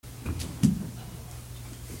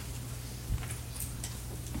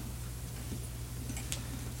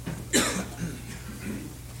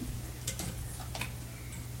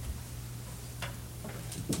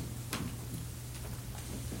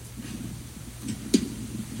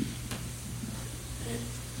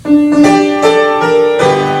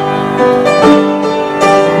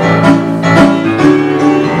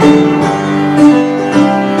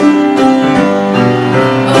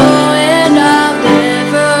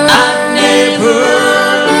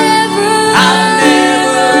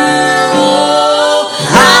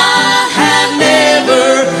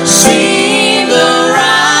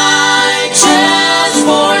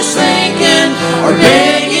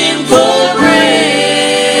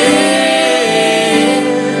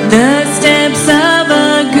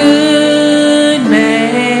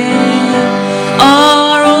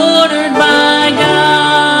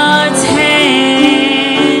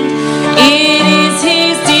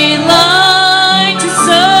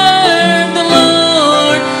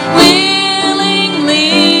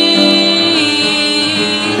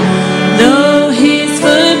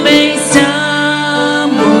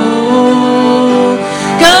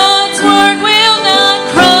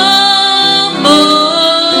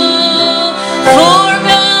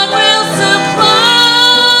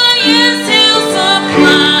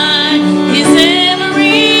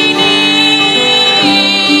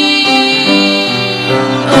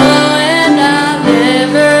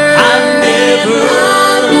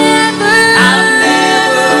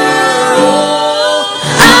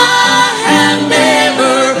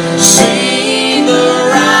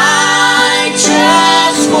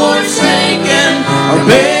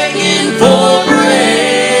begging for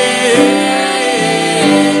bread.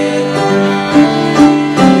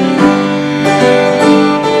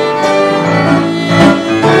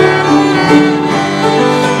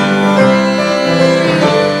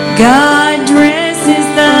 God dresses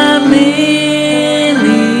the lilies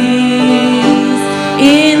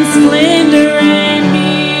in splendor and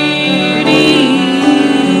beauty.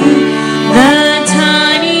 The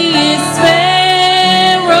tiniest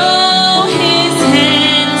sparrow his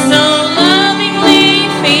hand so lovingly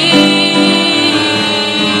feeds.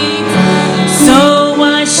 So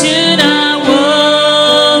why should I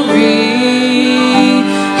worry?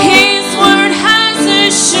 His word has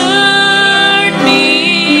assured me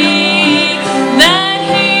that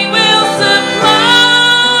He will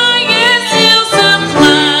supply, yes, He'll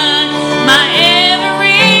supply my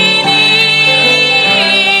every need.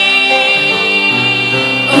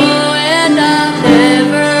 Oh, and I've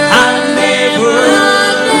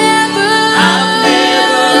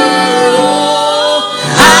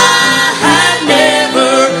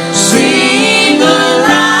never seen the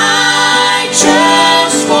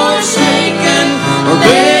righteous forsaken or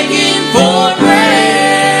begging for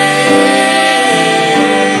bread.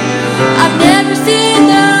 I've never seen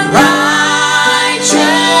the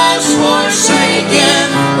Righteous forsaken,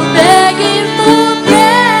 begging for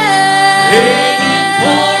bread.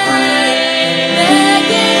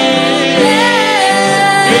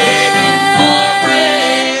 begging for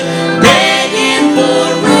bread, begging for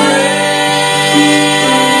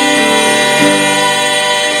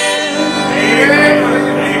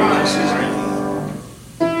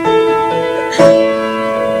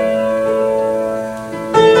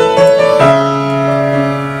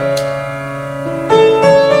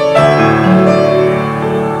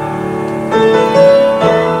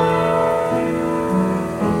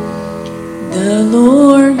The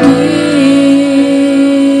Lord gives,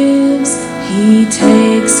 He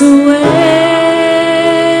takes away.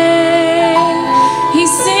 He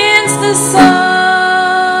sends the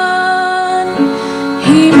sun,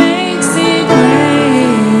 He makes it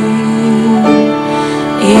rain.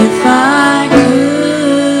 If I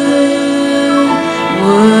could,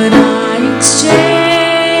 would I exchange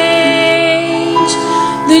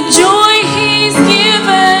the joy He's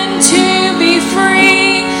given to be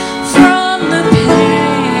free from the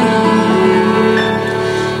pain?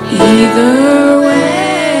 Either way,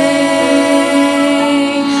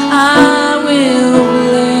 I will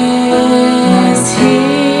bless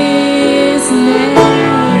His name.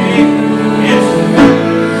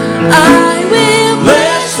 I will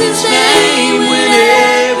bless His name.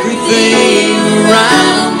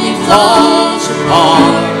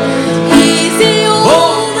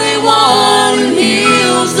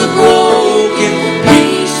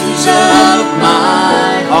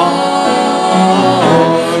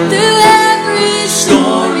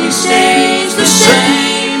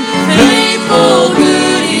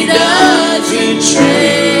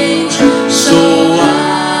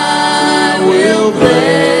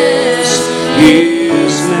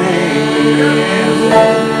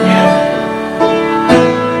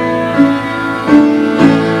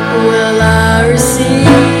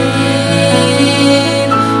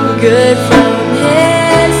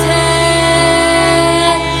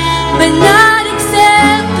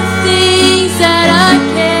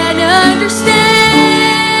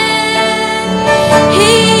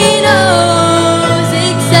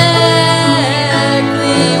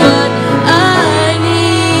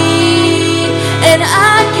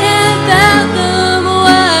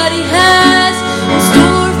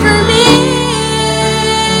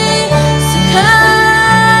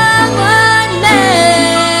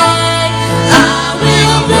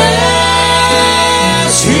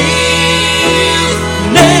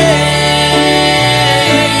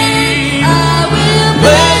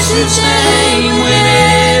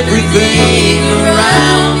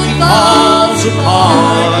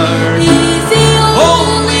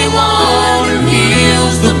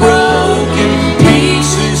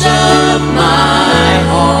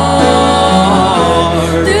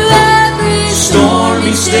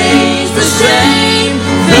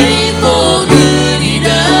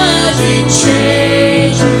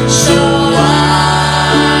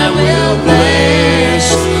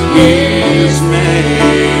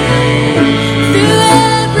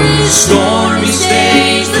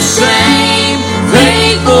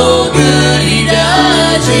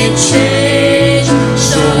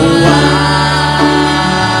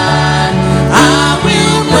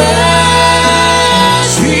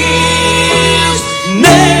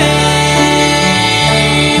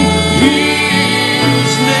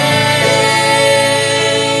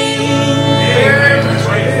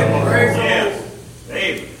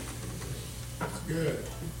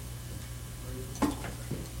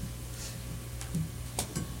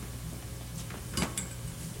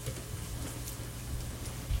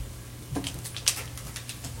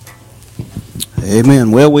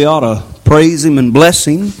 Amen. Well, we ought to praise Him and bless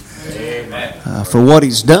Him for what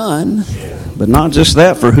He's done, but not just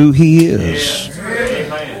that, for who He is.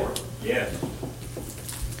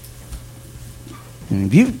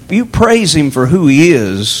 And if you praise Him for who He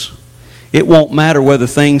is, it won't matter whether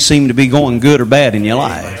things seem to be going good or bad in your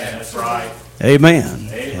life. That's right. Amen.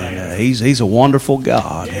 And He's a wonderful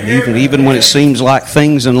God. And even when it seems like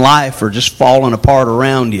things in life are just falling apart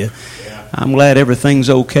around you, I'm glad everything's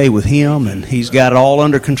okay with Him and He's got it all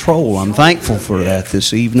under control. I'm thankful for that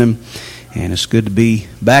this evening. And it's good to be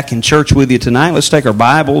back in church with you tonight. Let's take our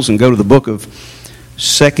Bibles and go to the book of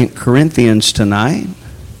 2 Corinthians tonight.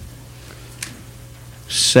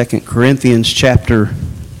 2 Corinthians chapter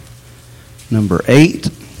number 8.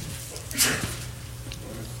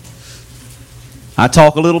 I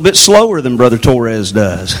talk a little bit slower than Brother Torres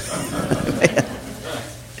does.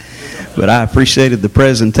 But I appreciated the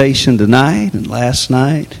presentation tonight and last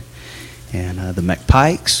night. And the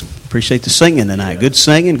McPikes. Appreciate the singing tonight. Good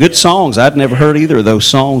singing, good songs. I'd never heard either of those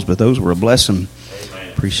songs, but those were a blessing.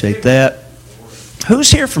 Appreciate that.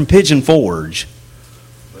 Who's here from Pigeon Forge?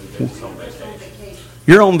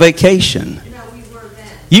 You're on vacation.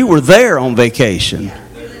 You were there on vacation,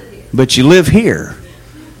 but you live here.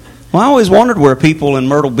 Well, I always wondered where people in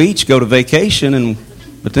Myrtle Beach go to vacation,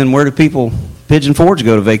 but then where do people Pigeon Forge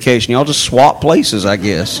go to vacation? Y'all just swap places, I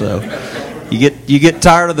guess. So you get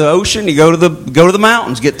tired of the ocean, you go to the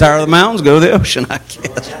mountains. Get tired of the mountains, go to the ocean, I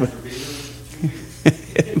guess.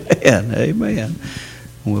 Amen.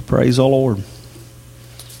 Well, praise the Lord.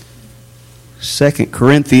 2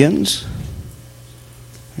 Corinthians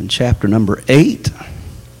in chapter number 8.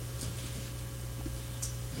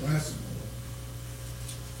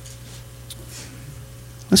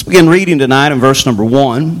 Let's begin reading tonight in verse number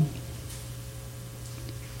 1.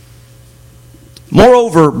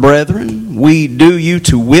 Moreover, brethren, we do you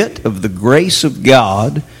to wit of the grace of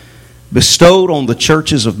God bestowed on the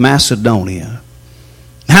churches of Macedonia,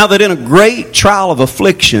 how that in a great trial of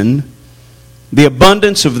affliction, the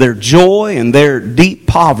abundance of their joy and their deep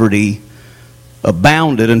poverty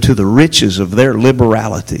abounded unto the riches of their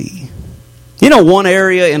liberality. You know, one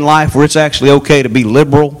area in life where it's actually okay to be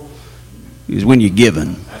liberal is when you're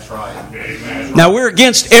giving. That's right. Now, we're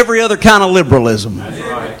against every other kind of liberalism. That's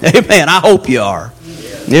right. Amen. I hope you are.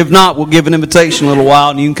 If not, we'll give an invitation a little while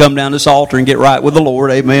and you can come down this altar and get right with the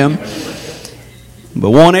Lord. Amen. But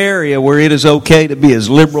one area where it is okay to be as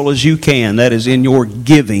liberal as you can, that is in your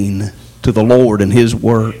giving to the Lord and His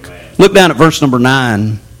work. Look down at verse number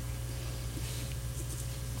 9.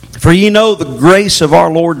 For ye know the grace of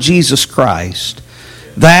our Lord Jesus Christ,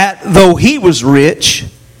 that though He was rich,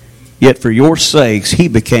 yet for your sakes He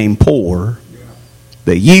became poor,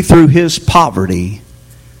 that ye through His poverty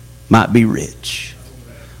might be rich.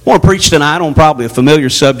 I want to preach tonight on probably a familiar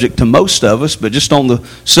subject to most of us, but just on the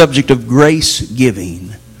subject of grace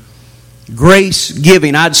giving. Grace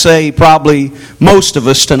giving. I'd say probably most of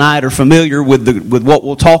us tonight are familiar with what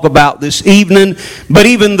we'll talk about this evening. But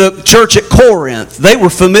even the church at Corinth, they were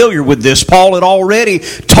familiar with this. Paul had already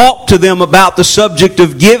talked to them about the subject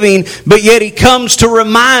of giving, but yet he comes to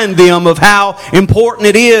remind them of how important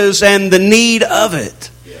it is and the need of it.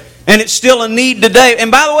 And it's still a need today.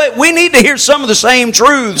 And by the way, we need to hear some of the same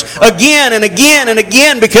truths again and again and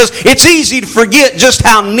again, because it's easy to forget just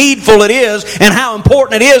how needful it is and how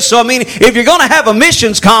important it is. So, I mean, if you're going to have a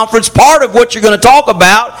missions conference, part of what you're going to talk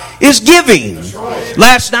about is giving.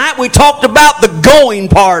 Last night we talked about the going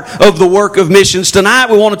part of the work of missions.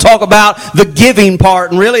 Tonight we want to talk about the giving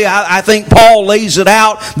part. And really, I think Paul lays it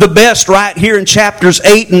out the best right here in chapters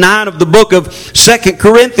 8 and 9 of the book of 2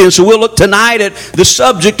 Corinthians. So we'll look tonight at the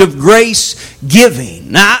subject of grace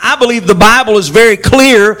giving. Now, I believe the Bible is very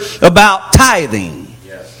clear about tithing,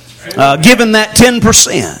 giving that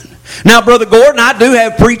 10%. Now, Brother Gordon, I do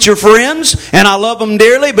have preacher friends, and I love them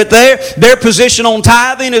dearly, but their position on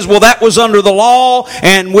tithing is, well, that was under the law,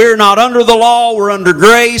 and we're not under the law, we're under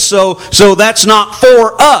grace, so that's not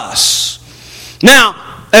for us.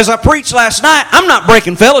 Now, as I preached last night, I'm not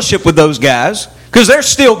breaking fellowship with those guys, because they're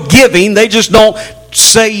still giving, they just don't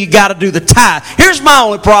say you got to do the tithe. Here's my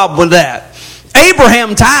only problem with that.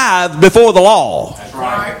 Abraham tithed before the law. That's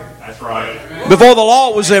right. That's right. Before the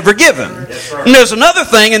law was ever given. And there's another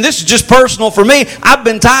thing, and this is just personal for me. I've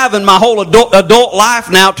been tithing my whole adult life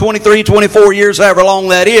now, 23, 24 years, however long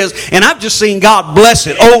that is, and I've just seen God bless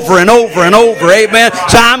it over and over and over. Amen.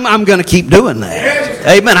 So I'm going to keep doing that.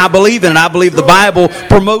 Amen. I believe in it. I believe the Bible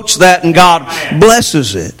promotes that and God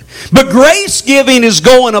blesses it. But grace giving is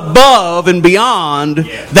going above and beyond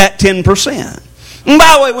that 10%. And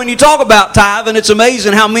by the way, when you talk about tithing, it's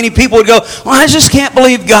amazing how many people would go, well, I just can't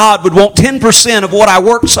believe God would want 10% of what I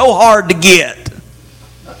worked so hard to get.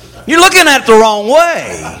 You're looking at it the wrong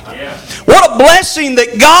way. What a blessing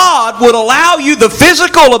that God would allow you the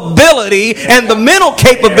physical ability and the mental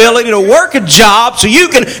capability to work a job so you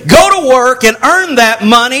can go to work and earn that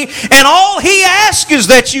money, and all He asks is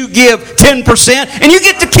that you give 10% and you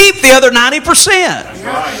get to keep the other 90%.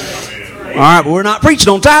 All right, but we're not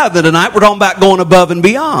preaching on tithing tonight. We're talking about going above and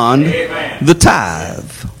beyond the tithe.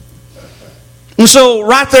 And so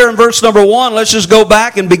right there in verse number 1, let's just go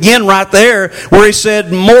back and begin right there where he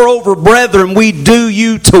said, moreover, brethren, we do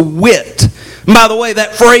you to wit. And by the way,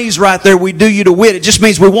 that phrase right there, we do you to wit, it just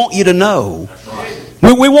means we want you to know.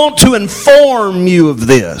 We want to inform you of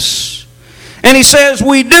this. And he says,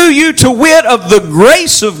 we do you to wit of the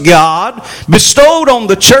grace of God bestowed on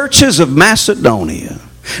the churches of Macedonia.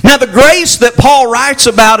 Now, the grace that Paul writes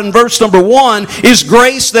about in verse number 1 is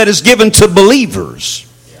grace that is given to believers.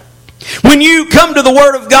 When you come to the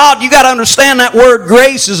Word of God, you got to understand that word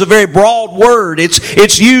grace is a very broad word.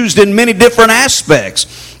 It's used in many different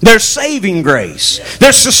aspects. There's saving grace.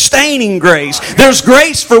 There's sustaining grace. There's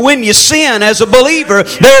grace for when you sin as a believer.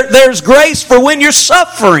 There's grace for when you're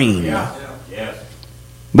suffering.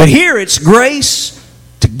 But here it's grace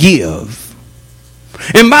to give.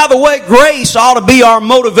 And by the way, grace ought to be our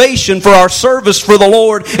motivation for our service for the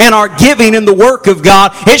Lord and our giving in the work of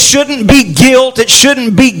God. It shouldn't be guilt. It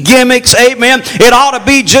shouldn't be gimmicks. Amen. It ought to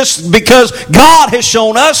be just because God has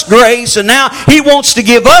shown us grace, and now He wants to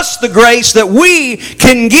give us the grace that we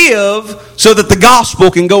can give so that the gospel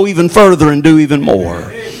can go even further and do even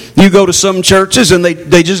more. You go to some churches and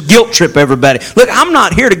they just guilt trip everybody. Look, I'm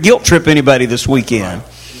not here to guilt trip anybody this weekend.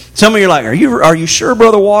 Some of you are like, are you sure,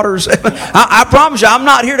 Brother Waters? I promise you, I'm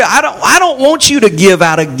not here to. I don't want you to give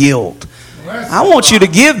out of guilt. I want you to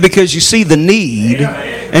give because you see the need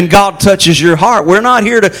and God touches your heart. We're not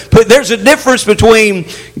here to put. There's a difference between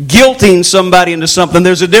guilting somebody into something.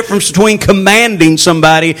 There's a difference between commanding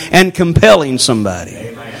somebody and compelling somebody.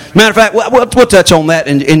 Matter of fact, we'll touch on that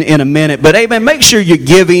in a minute. But amen, make sure you're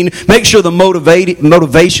giving. Make sure the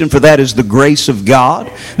motivation for that is the grace of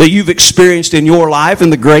God that you've experienced in your life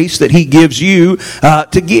and the grace that He gives you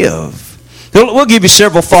to give. We'll give you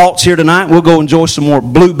several thoughts here tonight. We'll go enjoy some more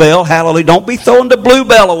Bluebell. Hallelujah. Don't be throwing the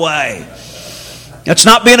Bluebell away. That's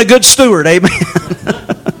not being a good steward. Amen.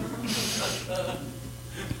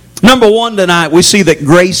 Number 1 tonight, we see that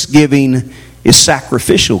grace giving is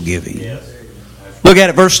sacrificial giving. Look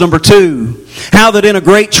at it, verse number 2. How that in a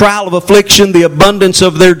great trial of affliction, the abundance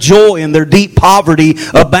of their joy and their deep poverty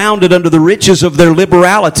abounded unto the riches of their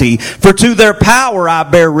liberality. For to their power I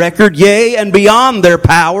bear record, yea, and beyond their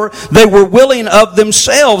power, they were willing of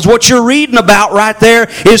themselves. What you're reading about right there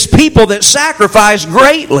is people that sacrifice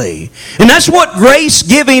greatly. And that's what grace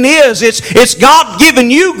giving is. It's God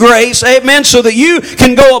giving you grace, amen, so that you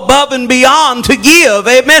can go above and beyond to give,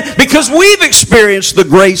 amen, because we've experienced the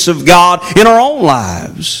grace of God in our own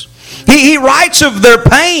lives. He writes of their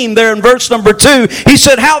pain there in verse number 2. He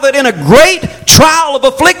said, how that in a great trial of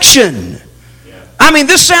affliction. I mean,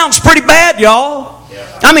 this sounds pretty bad, y'all.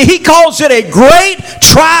 I mean, he calls it a great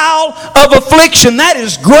trial of affliction. That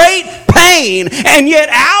is great pain. And yet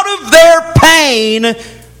out of their pain,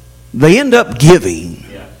 they end up giving.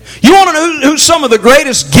 You want to know who some of the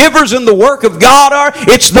greatest givers in the work of God are?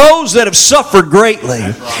 It's those that have suffered greatly.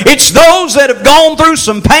 It's those that have gone through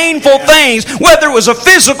some painful things, whether it was a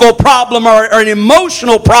physical problem or an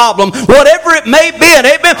emotional problem, whatever it may be.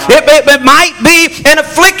 Amen. It might be an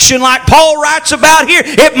affliction like Paul writes about here.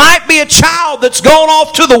 It might be a child that's gone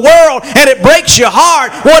off to the world and it breaks your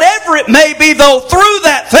heart. Whatever it may be, though, through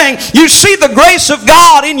that thing, you see the grace of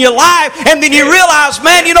God in your life, and then you realize,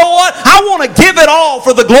 man, you know what? I want to give it all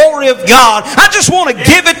for the glory of God. I just want to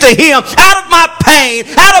give it to Him out of my pain,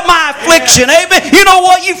 out of my affliction. Amen. You know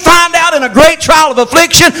what? You find out in a great trial of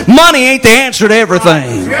affliction, money ain't the answer to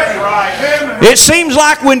everything. It seems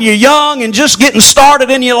like when you're young and just getting started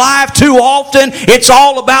in your life, too often it's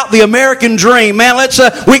all about the American dream. Man,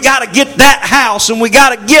 we got to get that house and we got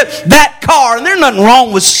to get that car, and there's nothing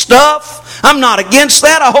wrong with stuff. I'm not against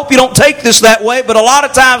that. I hope you don't take this that way, but a lot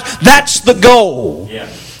of times that's the goal.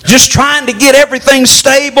 Just trying to get everything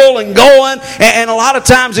stable and going, and a lot of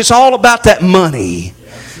times it's all about that money.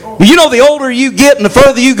 You know, the older you get and the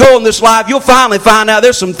further you go in this life, you'll finally find out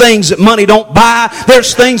there's some things that money don't buy.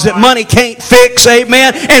 There's things that money can't fix,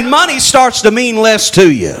 amen? And money starts to mean less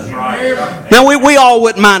to you. Now, we all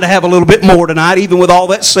wouldn't mind to have a little bit more tonight, even with all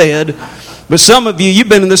that said. But some of you've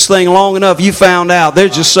been in this thing long enough, you found out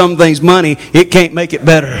there's just some things, money, it can't make it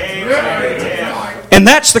better. And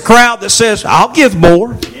that's the crowd that says, I'll give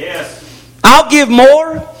more. I'll give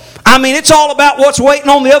more. I mean, it's all about what's waiting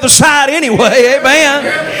on the other side anyway. Amen.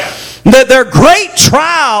 Their great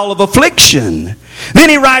trial of affliction. Then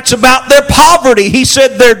he writes about their poverty. He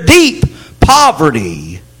said their deep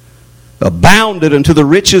poverty abounded unto the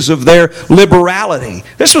riches of their liberality.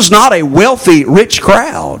 This was not a wealthy, rich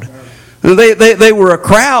crowd. They were a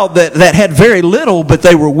crowd that had very little, but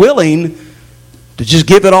they were willing to just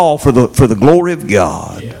give it all for the glory of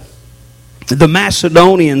God. Yes. The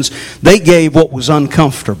Macedonians, they gave what was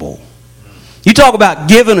uncomfortable. You talk about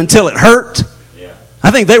giving until it hurt. Yeah.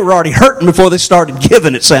 I think they were already hurting before they started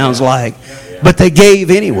giving, it sounds like. Yeah. But they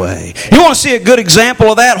gave anyway. You want to see a good example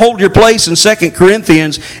of that? Hold your place in 2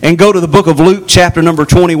 Corinthians and go to the book of Luke, chapter number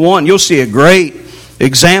 21. You'll see a great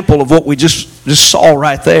example of what we just saw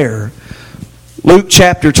right there. Luke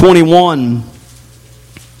chapter 21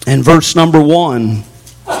 and verse number 1.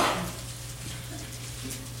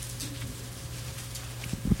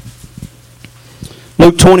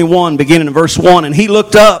 Luke 21, beginning in verse 1. And he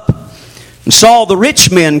looked up and saw the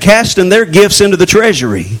rich men casting their gifts into the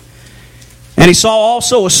treasury. And he saw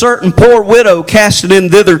also a certain poor widow casting in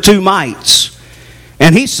thither 2 mites.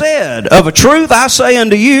 And he said, Of a truth I say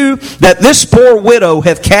unto you, that this poor widow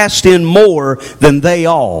hath cast in more than they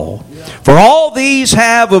all. For all these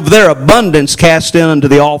have of their abundance cast in unto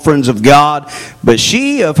the offerings of God, but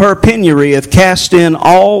she of her penury hath cast in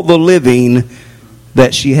all the living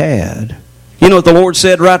that she had. You know what the Lord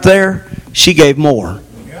said right there? She gave more.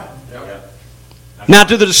 Now,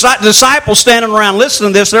 to the disciples standing around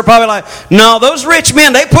listening to this, they're probably like, no, those rich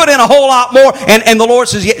men, they put in a whole lot more. And the Lord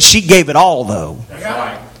says, yeah, she gave it all, though. That's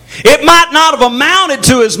right. It might not have amounted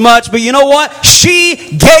to as much, but you know what? She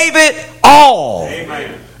gave it all.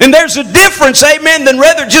 Amen. And there's a difference, amen, than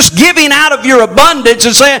rather just giving out of your abundance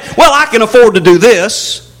and saying, well, I can afford to do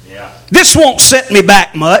this. Yeah. This won't set me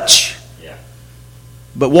back much. Yeah.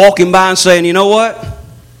 But walking by and saying, you know what?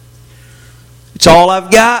 It's all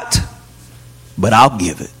I've got. But I'll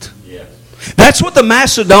give it. Yes. That's what the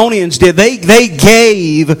Macedonians did. They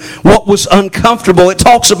gave what was uncomfortable. It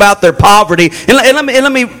talks about their poverty. And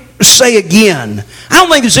let me say again, I don't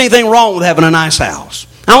think there's anything wrong with having a nice house.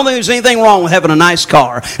 I don't think there's anything wrong with having a nice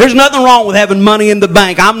car. There's nothing wrong with having money in the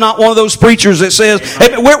bank. I'm not one of those preachers that says,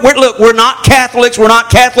 hey, look, we're not Catholics. We're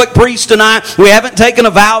not Catholic priests tonight. We haven't taken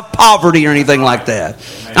a vow of poverty or anything like that.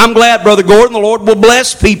 Amen. I'm glad, Brother Gordon, the Lord will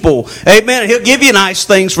bless people. Amen. He'll give you nice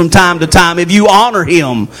things from time to time if you honor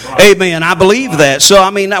Him. Right. Amen. I believe that. So,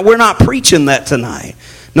 I mean, we're not preaching that tonight.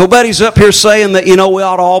 Nobody's up here saying that, we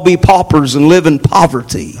ought to all be paupers and live in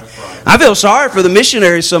poverty. Right. I feel sorry for the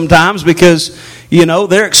missionaries sometimes because,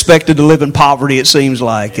 they're expected to live in poverty, it seems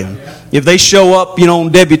like. And if they show up,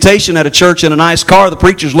 on deputation at a church in a nice car, the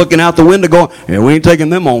preacher's looking out the window going, yeah, we ain't taking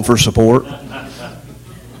them on for support.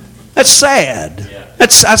 That's sad. I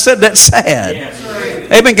said that's sad.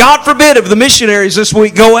 Amen. God forbid if the missionaries this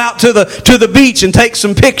week go out to the beach and take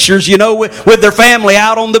some pictures, with their family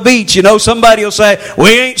out on the beach. Somebody will say, we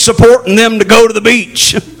ain't supporting them to go to the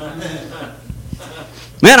beach.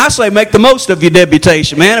 Man, I say make the most of your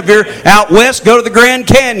deputation, man. If you're out west, go to the Grand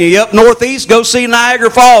Canyon. You up northeast, go see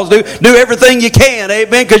Niagara Falls. Do everything you can,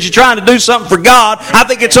 amen, because you're trying to do something for God. I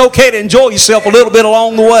think it's okay to enjoy yourself a little bit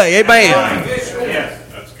along the way, amen. Yes,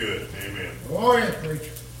 that's good, amen. Oh, yeah,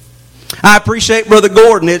 preacher. I appreciate Brother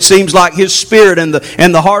Gordon. It seems like his spirit and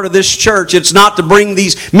the heart of this church, it's not to bring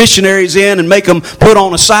these missionaries in and make them put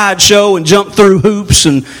on a sideshow and jump through hoops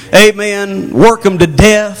and, amen, work them to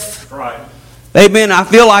death. Right. Amen. I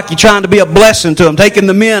feel like you're trying to be a blessing to them, taking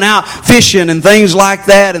the men out fishing and things like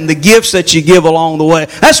that, and the gifts that you give along the way.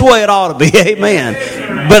 That's the way it ought to be.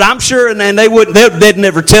 Amen. But I'm sure, and they'd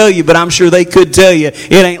never tell you, but I'm sure they could tell you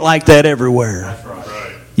it ain't like that everywhere. That's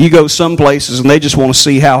right. You go some places and they just want to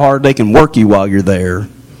see how hard they can work you while you're there.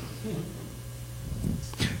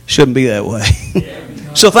 Shouldn't be that way.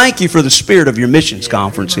 So thank you for the spirit of your missions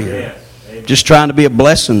conference here. Just trying to be a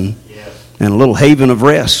blessing and a little haven of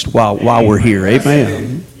rest while we're here.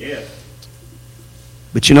 Amen.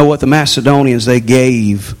 But you know what? The Macedonians, they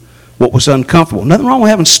gave what was uncomfortable. Nothing wrong with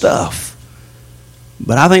having stuff.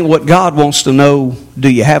 But I think what God wants to know, do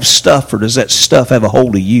you have stuff or does that stuff have a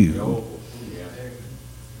hold of you?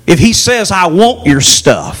 If He says, I want your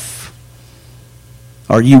stuff,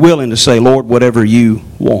 are you willing to say, Lord, whatever you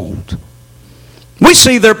want? We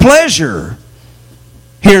see their pleasure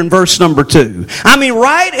here in verse number 2. I mean,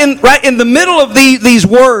 right in the middle of these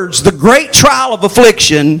words, the great trial of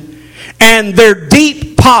affliction and their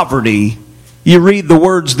deep poverty, you read the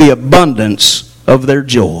words, the abundance of their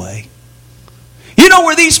joy. You know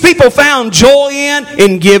where these people found joy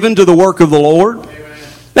in giving to the work of the Lord?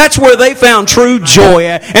 That's where they found true joy.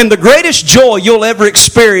 And the greatest joy you'll ever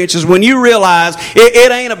experience is when you realize it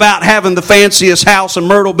ain't about having the fanciest house in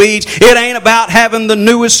Myrtle Beach. It ain't about having the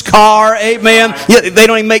newest car. Amen. They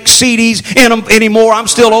don't even make CDs in them anymore. I'm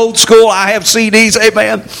still old school. I have CDs.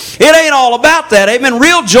 Amen. It ain't all about that. Amen.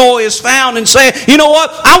 Real joy is found in saying, you know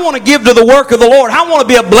what? I want to give to the work of the Lord. I want to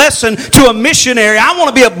be a blessing to a missionary. I want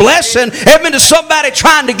to be a blessing, amen, to somebody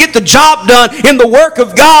trying to get the job done in the work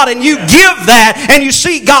of God. And you give that and you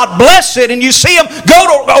see God bless it, and you see them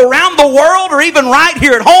go around the world or even right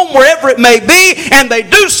here at home, wherever it may be, and they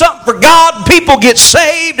do something for God. People get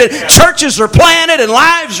saved, and churches are planted, and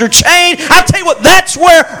lives are changed. I tell you what, that's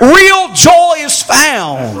where real joy is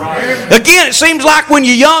found. Again, it seems like when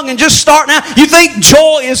you're young and just starting out, you think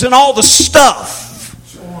joy is in all the stuff.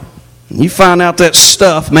 You find out that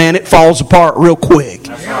stuff, man, it falls apart real quick.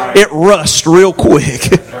 It rusts real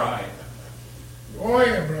quick.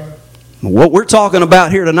 What we're talking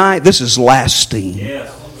about here tonight, this is lasting.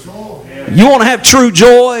 Yes. You want to have true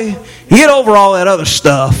joy? Get over all that other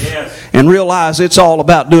stuff and realize it's all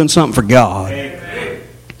about doing something for God. Amen.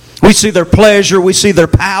 We see their pleasure, we see their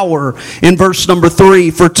power in verse number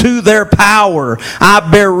 3. For to their power I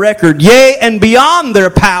bear record, yea, and beyond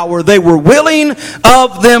their power they were willing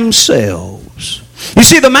of themselves. You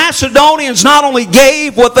see, the Macedonians not only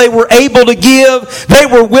gave what they were able to give, they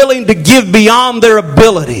were willing to give beyond their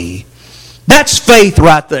ability. That's faith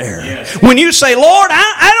right there. Yes. When you say, Lord,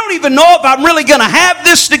 I don't even know if I'm really going to have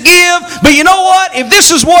this to give, but you know what? If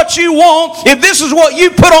this is what you want, if this is what you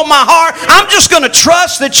put on my heart, I'm just going to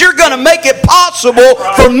trust that you're going to make it possible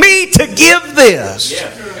for me to give this.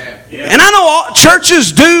 Yes. And I know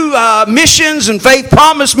churches do missions and faith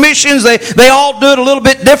promise missions. They all do it a little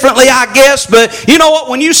bit differently, I guess. But you know what?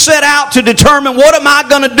 When you set out to determine what am I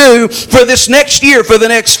going to do for this next year, for the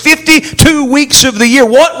next 52 weeks of the year,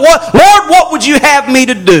 Lord, what would you have me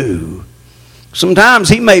to do? Sometimes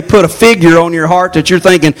He may put a figure on your heart that you're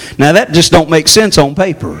thinking, now that just don't make sense on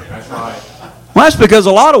paper. That's right. Well, that's because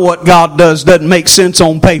a lot of what God does doesn't make sense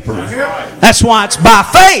on paper. That's why it's by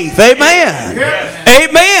faith. Amen.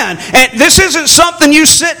 Amen. And this isn't something you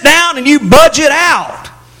sit down and you budget out.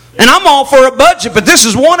 And I'm all for a budget, but this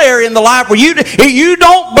is one area in the life where you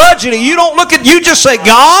don't budget it. You don't look at, you just say,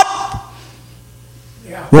 God,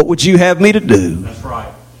 what would you have me to do? That's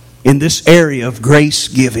right. In this area of grace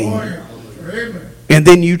giving? And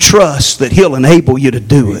then you trust that He'll enable you to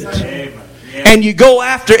do it. Amen. And you go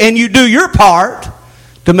after and you do your part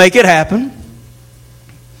to make it happen.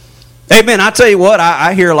 Amen. I tell you what,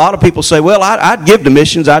 I hear a lot of people say, well, I'd give to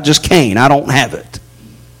missions, I just can't. I don't have it.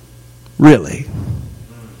 Really?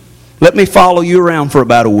 Let me follow you around for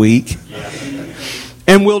about a week,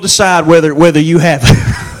 and we'll decide whether you have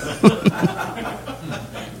it.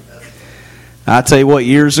 I tell you what,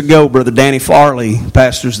 years ago, Brother Danny Farley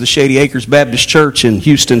pastors the Shady Acres Baptist Church in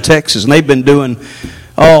Houston, Texas, and they've been doing,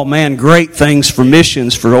 oh man, great things for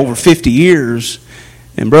missions for over 50 years.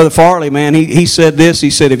 And Brother Farley, man, he said this.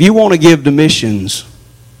 He said, if you want to give to missions,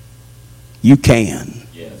 you can.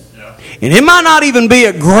 Yes. Yeah. And it might not even be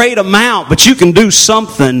a great amount, but you can do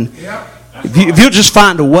something if you'll just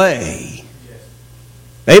find a way.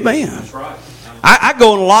 Yes. Amen. That's right. I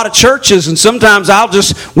go in a lot of churches, and sometimes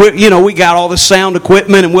we got all this sound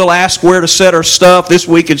equipment, and we'll ask where to set our stuff. This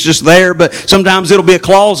week it's just there, but sometimes it'll be a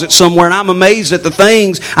closet somewhere, and I'm amazed at the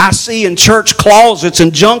things I see in church closets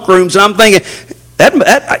and junk rooms, and I'm thinking,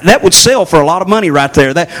 that would sell for a lot of money right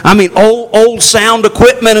there. Old sound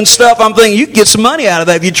equipment and stuff, I'm thinking you can get some money out of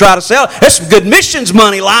that if you try to sell it. There's some good missions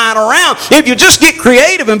money lying around if you just get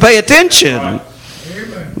creative and pay attention. Right.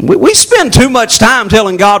 We spend too much time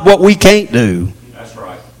telling God what we can't do. That's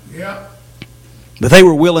right. Yeah. But they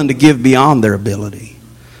were willing to give beyond their ability.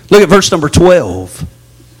 Look at verse number 12.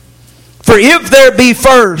 For if there be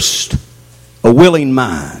first a willing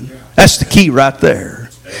mind. That's the key right there.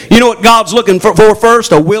 You know what God's looking for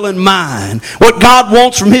first? A willing mind. What God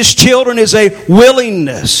wants from His children is a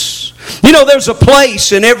willingness. You know, there's a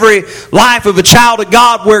place in every life of a child of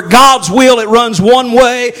God where God's will, it runs one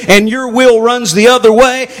way and your will runs the other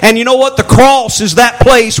way. And you know what? The cross is that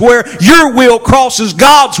place where your will crosses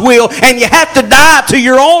God's will, and you have to die to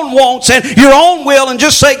your own wants and your own will and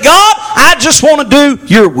just say, God, I just want to do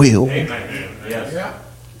your will. Amen. Yes. Yeah.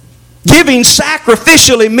 Giving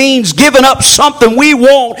sacrificially means giving up something we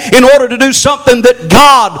want in order to do something that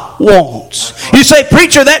God wants. You say,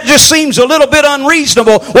 preacher, that just seems a little bit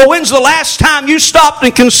unreasonable. Well, when's the last time you stopped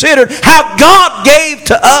and considered how God gave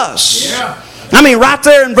to us? Yeah. I mean, right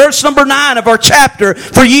there in verse number 9 of our chapter,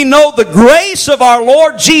 for ye know the grace of our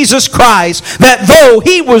Lord Jesus Christ, that though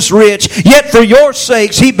he was rich, yet for your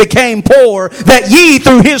sakes he became poor, that ye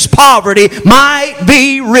through his poverty might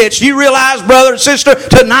be rich. Do you realize, brother and sister,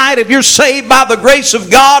 tonight if you're saved by the grace of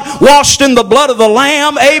God, washed in the blood of the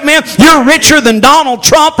Lamb, amen, you're richer than Donald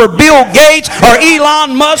Trump or Bill Gates or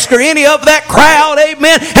Elon Musk or any of that crowd,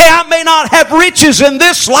 amen. Hey, I may not have riches in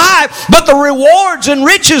this life, but the rewards and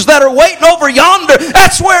riches that are waiting over yonder,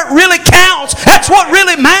 that's where it really counts. That's what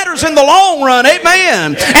really matters in the long run.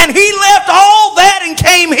 Amen. And he left all that and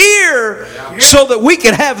came here so that we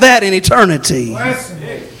could have that in eternity.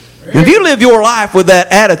 If you live your life with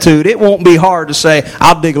that attitude, it won't be hard to say,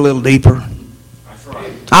 I'll dig a little deeper.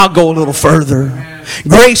 I'll go a little further.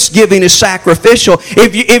 Grace giving is sacrificial.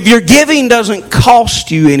 If your giving doesn't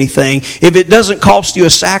cost you anything, if it doesn't cost you a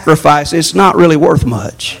sacrifice, it's not really worth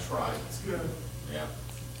much.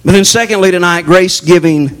 But then secondly tonight, grace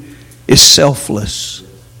giving is selfless.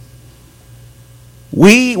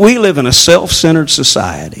 We live in a self-centered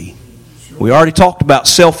society. We already talked about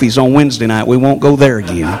selfies on Wednesday night. We won't go there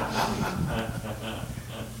again.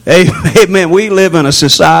 Amen. We live in a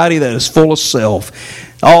society that is full of self.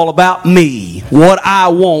 All about me. What I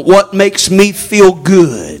want. What makes me feel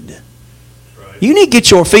good. You need to get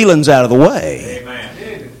your feelings out of the way.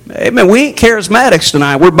 Amen. We ain't charismatics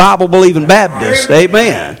tonight. We're Bible-believing Baptists.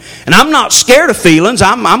 Amen. And I'm not scared of feelings.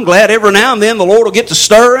 I'm glad every now and then the Lord will get to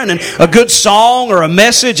stirring, and a good song or a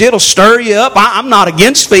message, it'll stir you up. I'm not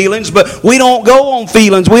against feelings, but we don't go on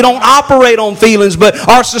feelings. We don't operate on feelings, but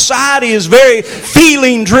our society is very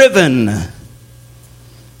feeling-driven.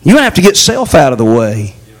 You're going to have to get self out of the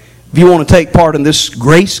way if you want to take part in this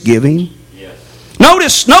grace giving.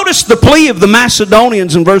 Notice the plea of the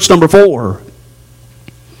Macedonians in verse number 4.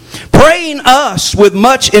 Praying us with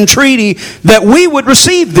much entreaty that we would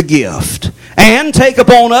receive the gift and take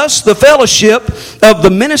upon us the fellowship of the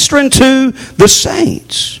ministering to the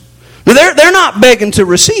saints. Now, they're not begging to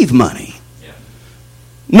receive money.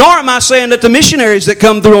 Nor am I saying that the missionaries that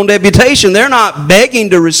come through on deputation, they're not begging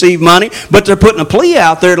to receive money, but they're putting a plea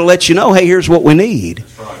out there to let you know, hey, here's what we need.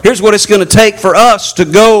 Here's what it's going to take for us to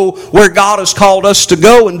go where God has called us to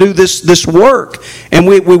go and do this work. And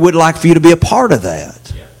we would like for you to be a part of that.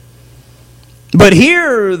 But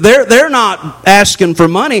here, they're not asking for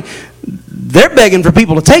money. They're begging for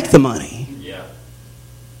people to take the money.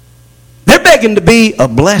 They're begging to be a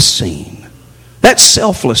blessing. That's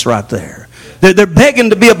selfless right there. They're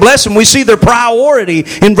begging to be a blessing. We see their priority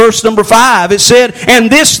in verse number 5. It said, and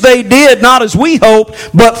this they did not as we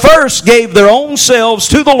hoped, but first gave their own selves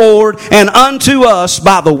to the Lord and unto us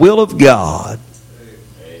by the will of God.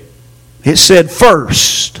 It said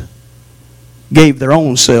first gave their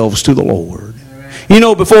own selves to the Lord. You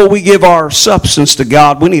know, before we give our substance to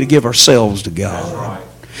God, we need to give ourselves to God.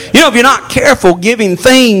 You know, if you're not careful giving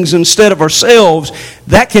things instead of ourselves,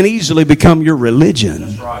 that can easily become your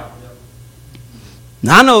religion.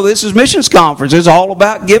 Now, I know this is missions conference. It's all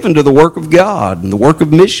about giving to the work of God and the work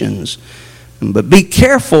of missions. But be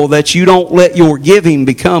careful that you don't let your giving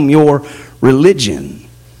become your religion.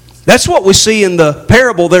 That's what we see in the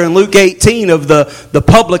parable there in Luke 18 of the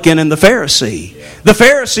publican and the Pharisee. The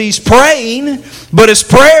Pharisee's praying, but his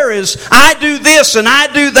prayer is, I do this and I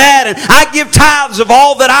do that, and I give tithes of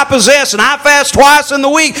all that I possess, and I fast twice in the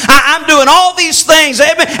week. I'm doing all these things.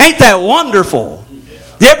 Ain't that wonderful?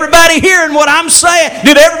 Did everybody hearing what I'm saying?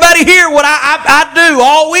 Did everybody hear what I do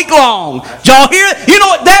all week long? Did y'all hear it? You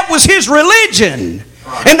know what? That was his religion.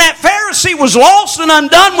 And that Pharisee was lost and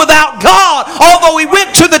undone without God, although he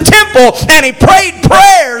went to the temple and he prayed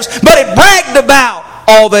prayers, but he bragged about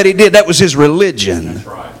all that he did. That was his religion.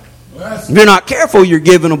 If you're not careful, your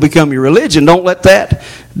giving will become your religion. Don't let that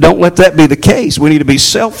be the case. We need to be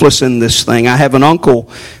selfless in this thing. I have an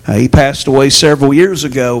uncle. He passed away several years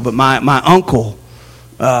ago, but my uncle,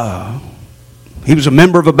 he was a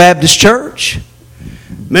member of a Baptist church,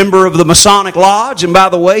 member of the Masonic Lodge, and by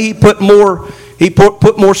the way, he put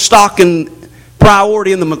more stock and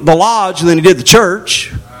priority in the lodge than he did the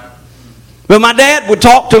church. But my dad would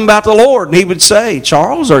talk to him about the Lord, and he would say,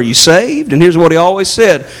 Charles, are you saved? And here's what he always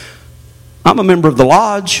said, I'm a member of the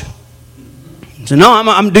lodge. He said,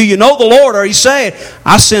 no, do you know the Lord? Are you saved?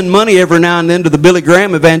 I send money every now and then to the Billy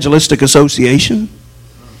Graham Evangelistic Association.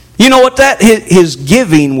 You know what his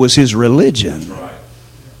giving was his religion.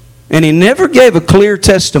 And he never gave a clear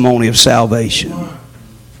testimony of salvation.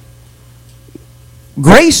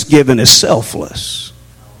 Grace given is selfless.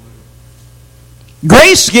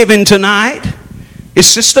 Grace given tonight is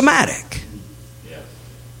systematic.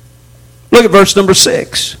 Look at verse number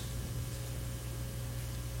 6.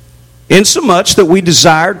 Insomuch that we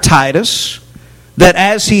desired Titus that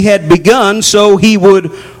as He had begun, so He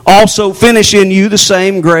would also finish in you the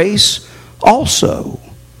same grace also.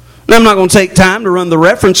 Now, I'm not going to take time to run the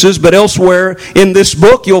references, but elsewhere in this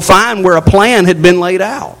book you'll find where a plan had been laid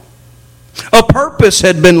out. A purpose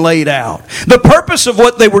had been laid out. The purpose of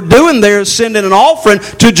what they were doing there is sending an offering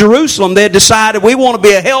to Jerusalem. They had decided we want to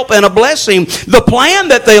be a help and a blessing. The plan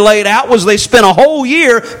that they laid out was they spent a whole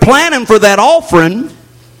year planning for that offering,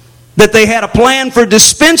 that they had a plan for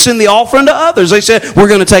dispensing the offering to others. They said, we're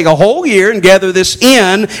going to take a whole year and gather this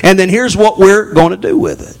in, and then here's what we're going to do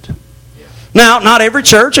with it. Now, not every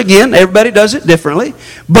church, again, everybody does it differently,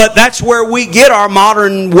 but that's where we get our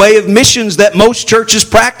modern way of missions that most churches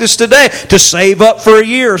practice today, to save up for a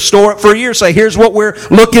year, store up for a year, say, here's what we're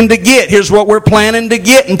looking to get, here's what we're planning to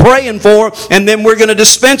get and praying for, and then we're going to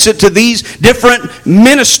dispense it to these different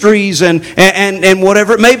ministries and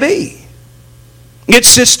whatever it may be. It's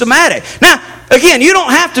systematic. Now, again, you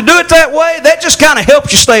don't have to do it that way. That just kind of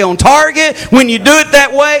helps you stay on target. When you do it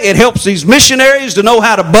that way, it helps these missionaries to know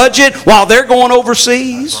how to budget while they're going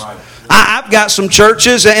overseas. Right. I've got some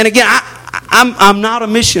churches, and again, I'm not a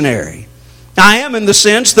missionary. I am in the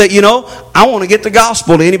sense that, I want to get the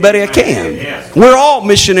gospel to anybody I can. Yes. We're all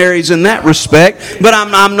missionaries in that respect, but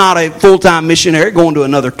I'm not a full-time missionary going to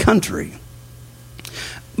another country.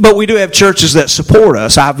 But we do have churches that support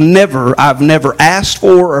us. I've never asked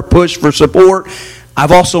for or pushed for support.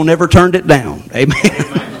 I've also never turned it down.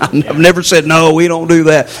 Amen. I've never said, no, we don't do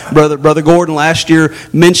that. Brother Gordon last year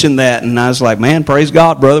mentioned that, and I was like, man, praise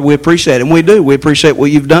God, brother. We appreciate it. And we do. We appreciate what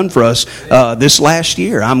you've done for us this last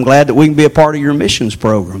year. I'm glad that we can be a part of your missions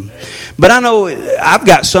program. But I know I've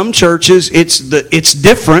got some churches, it's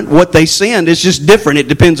different. What they send is just different. It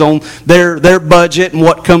depends on their budget and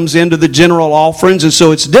what comes into the general offerings, and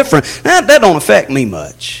so it's different. That don't affect me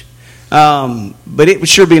much. But it would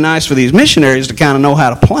sure be nice for these missionaries to kind of know how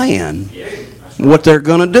to plan what they're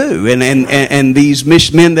going to do. And these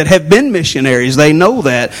men that have been missionaries, they know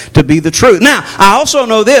that to be the truth. Now, I also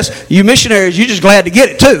know this. You missionaries, you're just glad to get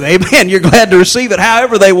it too. Amen. You're glad to receive it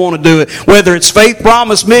however they want to do it. Whether it's Faith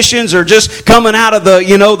Promise missions or just coming out of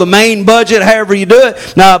the main budget, however you do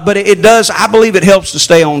it. But it does, I believe it helps to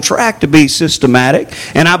stay on track, to be systematic.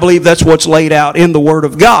 And I believe that's what's laid out in the Word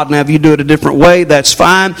of God. Now, if you do it a different way, that's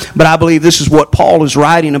fine. But I believe this is what Paul is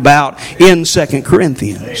writing about in 2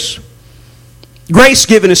 Corinthians. Grace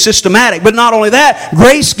given is systematic, but not only that,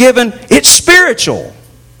 grace given, it's spiritual.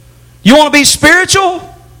 You want to be spiritual?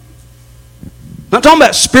 I'm not talking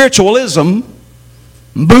about spiritualism,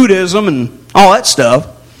 Buddhism, and all that stuff.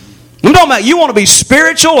 I'm talking about you want to be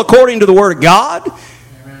spiritual according to the Word of God.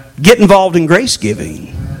 Amen. Get involved in grace giving.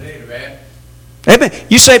 Amen.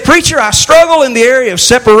 You say, preacher, I struggle in the area of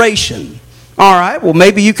separation. All right, well,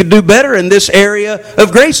 maybe you could do better in this area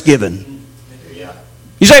of grace giving.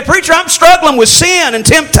 You say, preacher, I'm struggling with sin and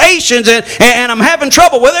temptations and I'm having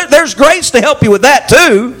trouble. Well, there's grace to help you with that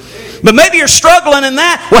too. But maybe you're struggling in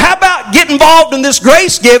that. Well, how about get involved in this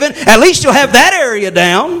grace giving? At least you'll have that area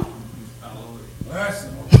down.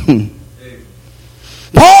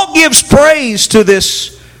 Paul gives praise to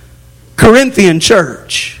this Corinthian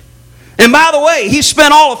church. And by the way, he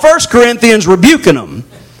spent all of 1 Corinthians rebuking them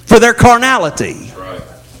for their carnality.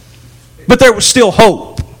 But there was still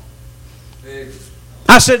hope.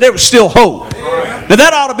 I said there was still hope. Now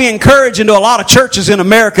that ought to be encouraging to a lot of churches in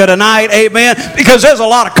America tonight, amen, because there's a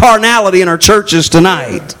lot of carnality in our churches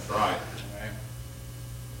tonight.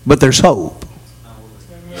 But there's hope.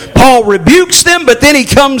 Paul rebukes them, but then he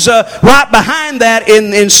comes right behind that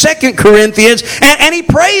in 2 Corinthians, and he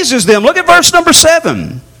praises them. Look at verse number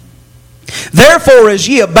 7. Therefore, as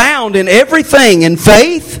ye abound in everything, in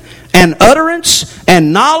faith and utterance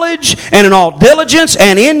and knowledge and in all diligence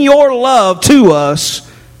and in your love to us,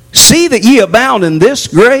 see that ye abound in this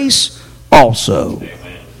grace also.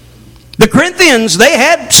 Amen. The Corinthians, they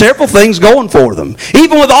had several things going for them.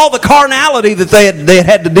 Even with all the carnality that they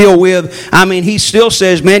had to deal with, I mean, he still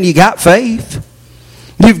says, man, you got faith.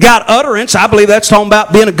 You've got utterance. I believe that's talking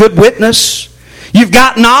about being a good witness. You've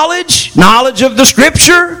got knowledge of the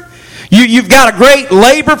Scripture. You've got a great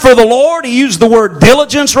labor for the Lord. He used the word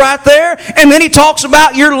diligence right there. And then he talks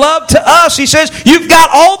about your love to us. He says, you've got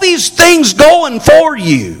all these things going for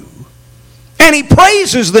you. And he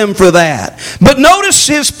praises them for that. But notice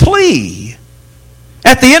his plea.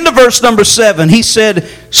 At the end of verse number 7, he said,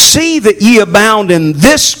 see that ye abound in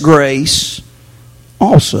this grace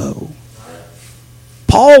also.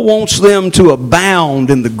 Paul wants them to abound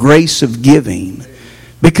in the grace of giving,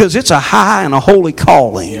 because it's a high and a holy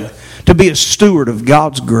calling to be a steward of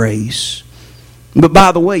God's grace. But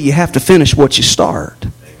by the way, you have to finish what you start.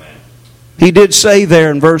 Amen. He did say there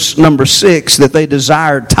in verse number 6 that they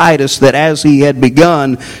desired Titus that as he had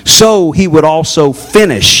begun, so he would also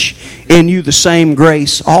finish in you the same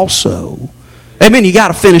grace also. Amen. You got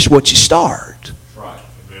to finish what you start.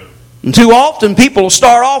 And too often people will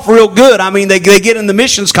start off real good. I mean, they get in the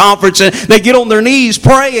missions conference and they get on their knees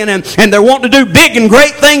praying and they're wanting to do big and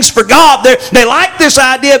great things for God. They like this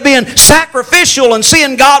idea of being sacrificial and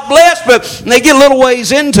seeing God bless, but they get a little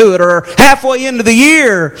ways into it or halfway into the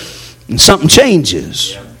year and something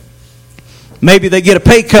changes. Maybe they get a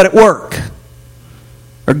pay cut at work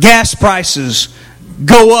or gas prices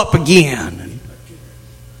go up again.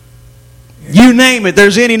 You name it,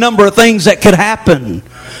 there's any number of things that could happen.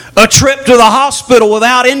 A trip to the hospital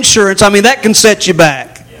without insurance, I mean, that can set you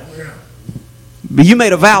back. But you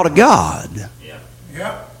made a vow to God.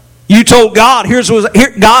 You told God,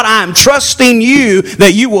 God, I am trusting you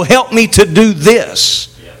that you will help me to do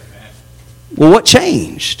this. Well, what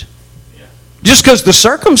changed? Just because the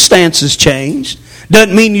circumstances changed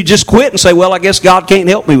doesn't mean you just quit and say, well, I guess God can't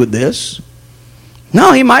help me with this.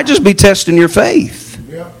 No, He might just be testing your faith.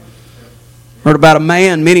 Heard about a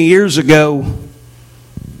man many years ago.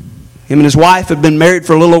 Him and his wife had been married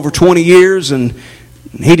for a little over 20 years, and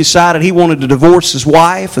he decided he wanted to divorce his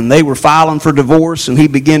wife, and they were filing for divorce, and he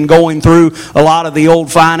began going through a lot of the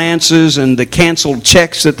old finances and the canceled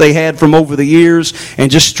checks that they had from over the years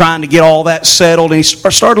and just trying to get all that settled. And he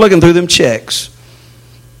started looking through them checks.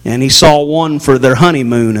 And he saw one for their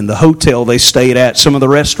honeymoon and the hotel they stayed at, some of the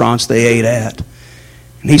restaurants they ate at.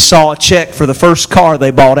 And he saw a check for the first car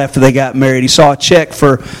they bought after they got married. He saw a check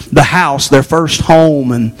for the house, their first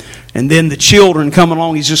home, and then the children coming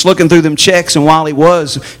along. He's just looking through them checks, and while he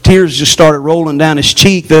was, tears just started rolling down his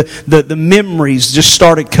cheek. The memories just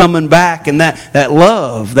started coming back, and that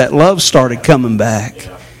love started coming back.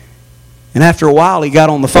 And after a while, he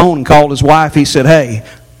got on the phone and called his wife. He said, hey,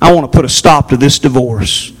 I want to put a stop to this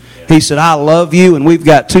divorce. He said, I love you, and we've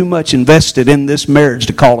got too much invested in this marriage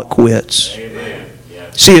to call it quits.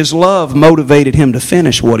 See, his love motivated him to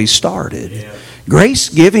finish what he started. Grace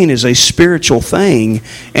giving is a spiritual thing,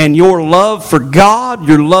 and your love for God,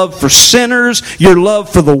 your love for sinners, your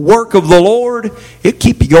love for the work of the Lord, it'll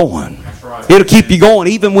keep you going. It'll keep you going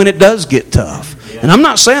even when it does get tough. And I'm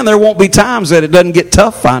not saying there won't be times that it doesn't get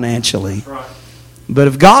tough financially. But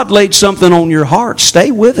if God laid something on your heart,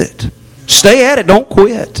 stay with it. Stay at it. Don't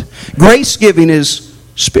quit. Grace giving is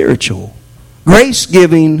spiritual. Grace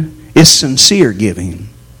giving is sincere giving.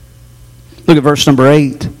 Look at verse number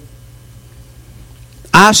 8.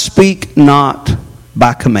 I speak not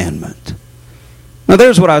by commandment. Now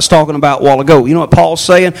there's what I was talking about a while ago. You know what Paul's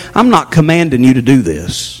saying? I'm not commanding you to do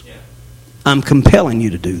this. I'm compelling you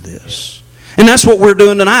to do this. And that's what we're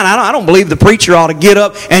doing tonight. I don't believe the preacher ought to get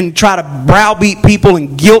up and try to browbeat people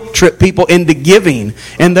and guilt trip people into giving.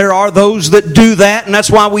 And there are those that do that, and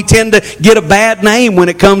that's why we tend to get a bad name when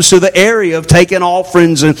it comes to the area of taking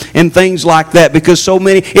offerings and things like that, because so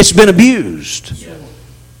many, it's been abused.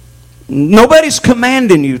 Nobody's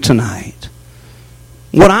commanding you tonight.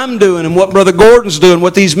 What I'm doing and what Brother Gordon's doing,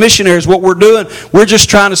 what these missionaries, what we're doing, we're just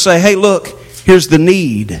trying to say, hey, look, here's the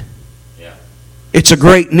need. It's a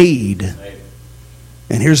great need.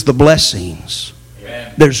 And here's the blessings.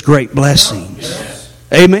 There's great blessings.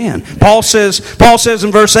 Amen. Paul says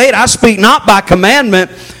in verse 8, I speak not by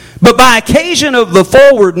commandment, but by occasion of the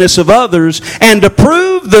forwardness of others, and to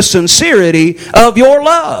prove the sincerity of your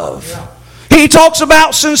love. He talks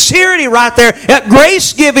about sincerity right there.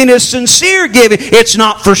 Grace giving is sincere giving. It's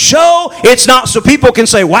not for show. It's not so people can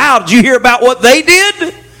say, wow, did you hear about what they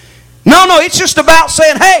did? No, it's just about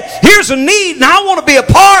saying, hey, here's a need, and I want to be a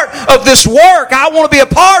part of this work. I want to be a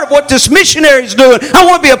part of what this missionary is doing. I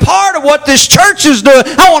want to be a part of what this church is doing.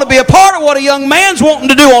 I want to be a part of what a young man's wanting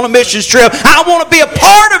to do on a missions trip. I want to be a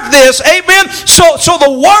part of this, amen, so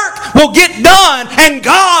the work will get done, and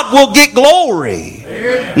God will get glory.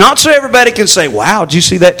 Amen. Not so everybody can say, wow, did you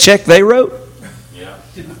see that check they wrote? Yeah.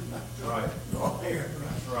 Right.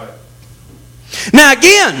 Now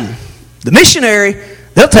again, the missionary,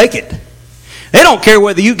 they'll take it. They don't care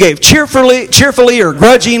whether you gave cheerfully or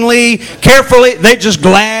grudgingly, carefully. They're just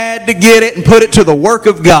glad to get it and put it to the work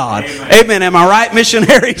of God. Amen. Am I right,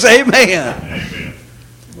 missionaries? Amen.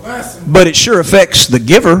 But it sure affects the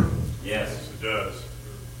giver. Yes, it does.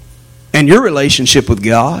 And your relationship with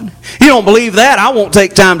God. You don't believe that? I won't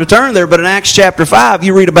take time to turn there, but in Acts chapter 5,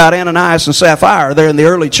 you read about Ananias and Sapphira there in the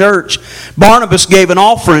early church. Barnabas gave an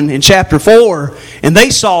offering in chapter 4, and they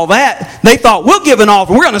saw that. They thought, we'll give an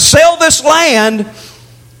offering. We're going to sell this land,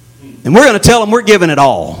 and we're going to tell them we're giving it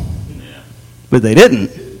all. But they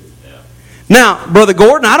didn't. Now, Brother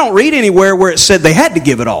Gordon, I don't read anywhere where it said they had to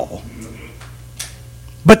give it all.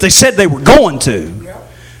 But they said they were going to.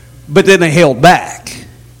 But then they held back.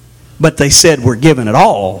 But they said we're giving it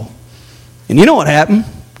all. And you know what happened?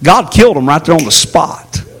 God killed them right there on the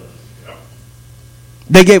spot.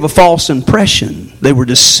 They gave a false impression. They were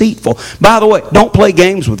deceitful. By the way, don't play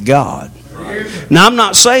games with God. Now, I'm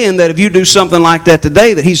not saying that if you do something like that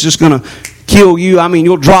today that He's just going to kill you. I mean,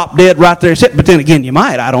 you'll drop dead right there. But then again, you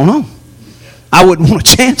might. I don't know. I wouldn't want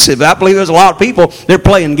to chance it. I believe there's a lot of people, they're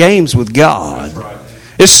playing games with God.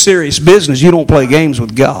 It's serious business. You don't play games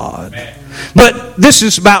with God. But this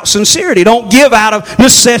is about sincerity. Don't give out of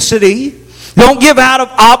necessity. Don't give out of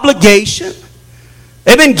obligation.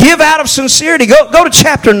 Amen. Give out of sincerity. Go to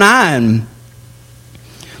chapter 9.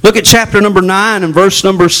 Look at chapter number 9 and verse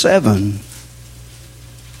number 7.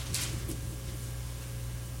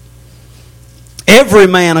 Every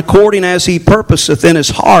man according as he purposeth in his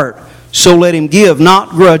heart, so let him give, not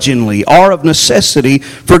grudgingly or of necessity,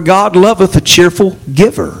 for God loveth a cheerful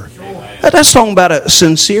giver. That's talking about a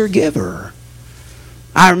sincere giver.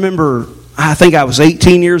 I remember, I think I was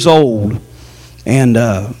 18 years old, and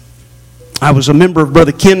I was a member of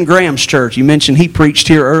Brother Ken Graham's church. You mentioned he preached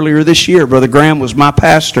here earlier this year. Brother Graham was my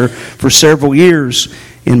pastor for several years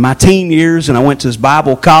in my teen years, and I went to his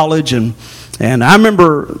Bible college. And I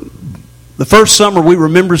remember the first summer we were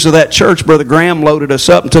members of that church, Brother Graham loaded us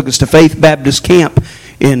up and took us to Faith Baptist Camp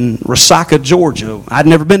in Resaca, Georgia. I'd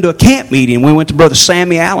never been to a camp meeting. We went to Brother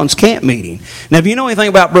Sammy Allen's camp meeting. Now, if you know anything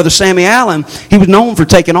about Brother Sammy Allen, he was known for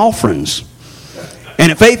taking offerings.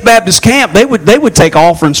 And at Faith Baptist Camp, they would take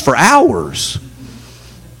offerings for hours.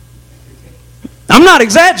 I'm not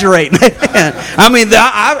exaggerating. I mean,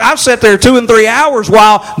 I've sat there 2 and 3 hours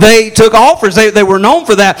while they took offerings. They were known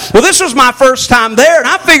for that. Well, this was my first time there, and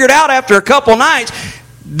I figured out after a couple nights,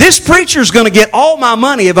 this preacher's going to get all my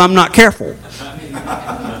money if I'm not careful.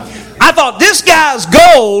 I thought this guy's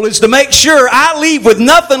goal is to make sure I leave with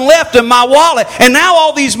nothing left in my wallet. And now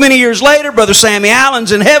all these many years later, Brother Sammy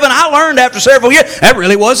Allen's in heaven. I learned after several years, that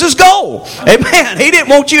really was his goal. Amen. He didn't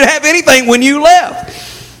want you to have anything when you left.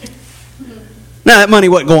 Now, that money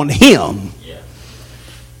wasn't going to him.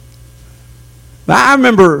 But I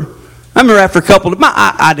remember after a couple of...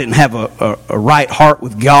 I didn't have a right heart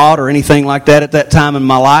with God or anything like that at that time in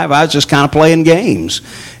my life. I was just kind of playing games.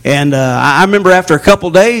 And I remember after a couple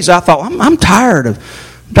of days, I thought, I'm tired of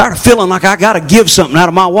feeling like I got to give something out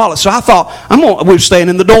of my wallet. So I thought, we were staying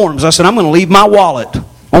in the dorms. I said, I'm going to leave my wallet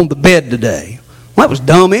on the bed today. Well, that was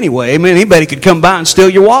dumb anyway. I mean, anybody could come by and steal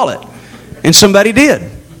your wallet. And somebody did.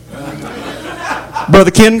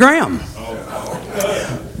 Brother Ken Graham.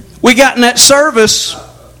 We got in that service,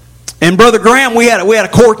 and Brother Graham, we had a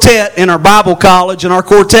quartet in our Bible college, and our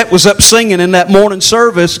quartet was up singing in that morning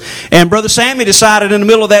service. And Brother Sammy decided in the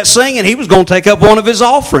middle of that singing he was going to take up one of his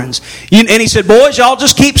offerings. And he said, boys, y'all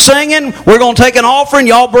just keep singing. We're going to take an offering.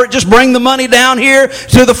 Y'all just bring the money down here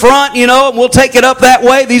to the front, and we'll take it up that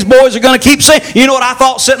way. These boys are going to keep singing. You know what I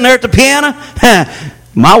thought sitting there at the piano?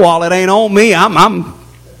 My wallet ain't on me. I'm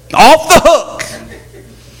off the hook.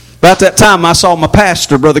 About that time, I saw my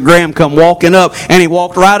pastor, Brother Graham, come walking up, and he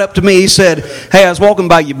walked right up to me. He said, hey, I was walking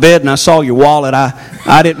by your bed, and I saw your wallet.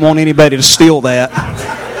 I didn't want anybody to steal that.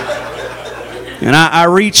 And I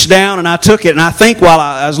reached down, and I took it, and I think while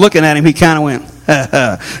I was looking at him, he kind of went, ha,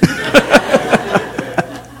 ha.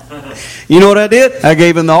 You know what I did? I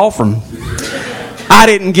gave him the offering. I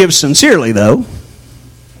didn't give sincerely, though.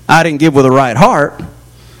 I didn't give with a right heart.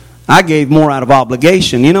 I gave more out of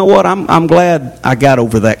obligation. You know what? I'm glad I got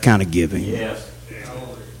over that kind of giving. Yes.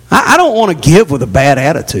 I don't want to give with a bad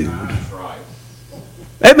attitude.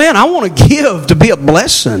 Amen. I want to give to be a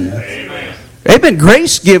blessing. Amen.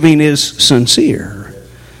 Grace giving is sincere.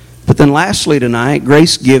 But then lastly tonight,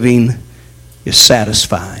 grace giving is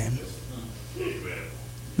satisfying.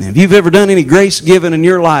 Now, if you've ever done any grace giving in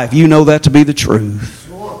your life, you know that to be the truth.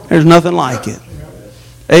 There's nothing like it.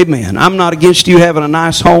 Amen. I'm not against you having a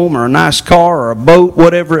nice home or a nice car or a boat,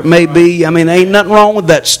 whatever it may be. I mean, there ain't nothing wrong with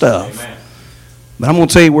that stuff. Amen. But I'm going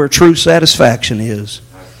to tell you where true satisfaction is.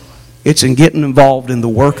 It's in getting involved in the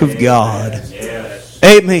work of God. Yes.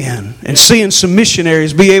 Amen. And seeing some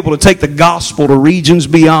missionaries be able to take the gospel to regions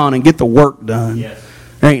beyond and get the work done. Yes.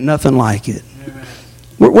 There ain't nothing like it.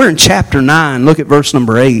 We're in chapter 9. Look at verse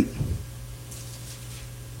number 8.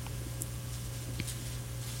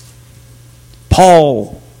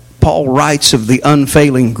 Paul writes of the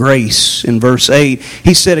unfailing grace in verse 8.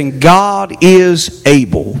 He said, and God is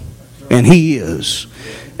able, and He is.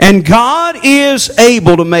 And God is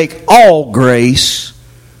able to make all grace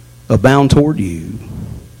abound toward you.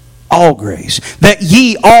 All grace. That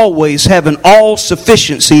ye always having all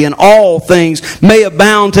sufficiency in all things may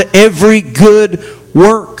abound to every good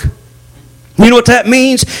work. You know what that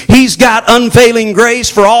means? He's got unfailing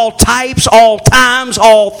grace for all types, all times,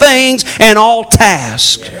 all things, and all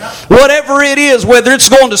tasks. Whatever it is, whether it's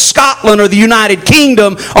going to Scotland or the United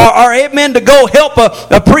Kingdom, or amen, to go help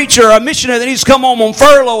a preacher or a missionary that needs to come home on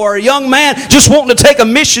furlough, or a young man just wanting to take a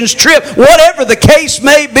missions trip, whatever the case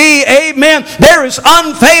may be, amen, there is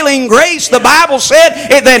unfailing grace. The Bible said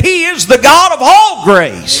that He is the God of all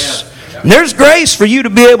grace. And there's grace for you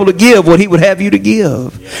to be able to give what He would have you to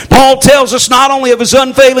give. Paul tells us not only of His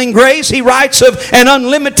unfailing grace, he writes of an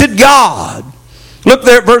unlimited God. Look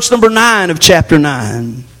there at verse number 9 of chapter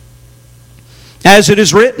 9. As it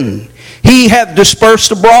is written, He hath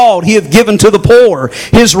dispersed abroad, He hath given to the poor.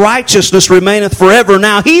 His righteousness remaineth forever.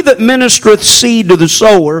 Now He that ministereth seed to the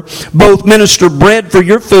sower, both minister bread for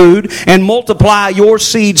your food, and multiply your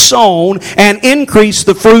seed sown, and increase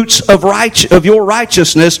the fruits of your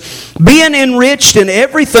righteousness, being enriched in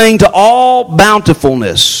everything to all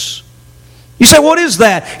bountifulness. You say, what is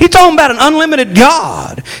that? He's talking about an unlimited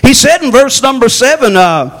God. He said in verse number 7,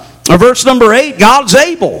 or verse number 8, God's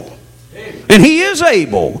able. And He is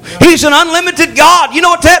able. He's an unlimited God. You know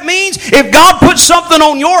what that means? If God puts something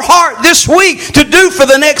on your heart this week to do for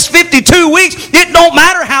the next 52 weeks, it don't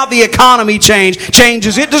matter how the economy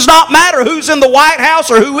changes. It does not matter who's in the White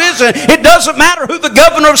House or who isn't. It doesn't matter who the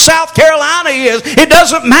governor of South Carolina is. It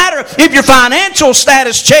doesn't matter if your financial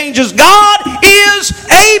status changes. God is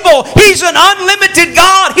able. He's an unlimited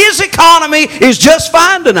God. His economy is just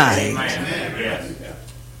fine tonight. Amen.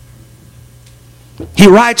 He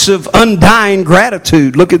writes of undying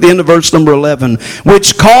gratitude. Look at the end of verse number 11.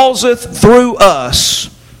 Which causeth through us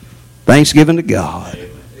thanksgiving to God.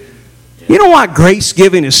 You know why grace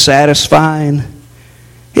giving is satisfying?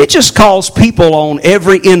 It just calls people on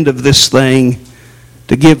every end of this thing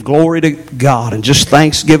to give glory to God and just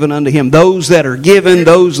thanksgiving unto Him. Those that are giving,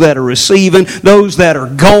 those that are receiving, those that are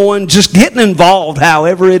going, just getting involved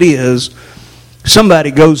however it is.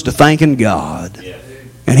 Somebody goes to thanking God.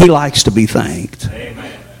 And He likes to be thanked.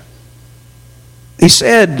 Amen. He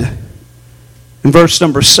said in verse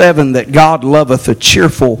number 7 that God loveth a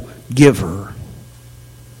cheerful giver.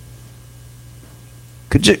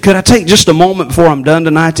 Could I take just a moment before I'm done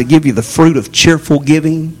tonight to give you the fruit of cheerful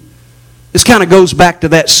giving? This kind of goes back to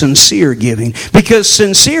that sincere giving. Because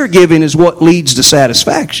sincere giving is what leads to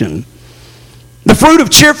satisfaction. The fruit of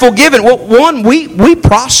cheerful giving, well, one, we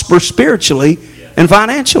prosper spiritually and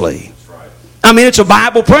financially. I mean, it's a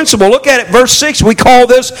Bible principle. Look at it, verse 6. We call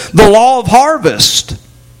this the law of harvest.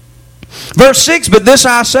 Verse 6, but this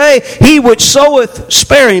I say, he which soweth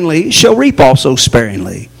sparingly shall reap also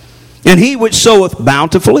sparingly. And he which soweth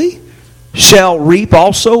bountifully shall reap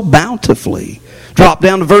also bountifully. Drop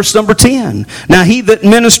down to verse number 10. Now he that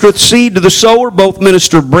ministereth seed to the sower, both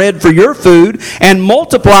minister bread for your food, and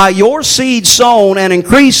multiply your seed sown, and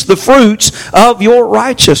increase the fruits of your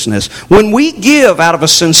righteousness. When we give out of a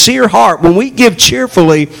sincere heart, when we give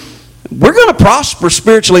cheerfully, we're going to prosper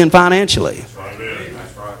spiritually and financially.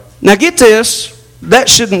 That's right. Now get this, that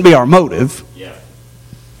shouldn't be our motive.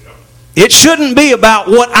 It shouldn't be about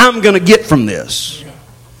what I'm going to get from this.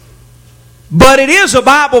 But it is a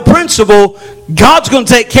Bible principle. God's going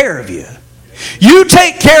to take care of you. You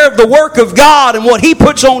take care of the work of God and what He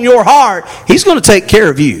puts on your heart, He's going to take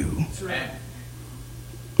care of you.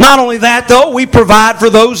 Not only that, though, we provide for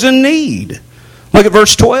those in need. Look at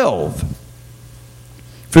verse 12.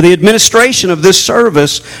 For the administration of this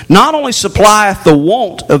service not only supplieth the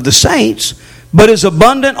want of the saints, but is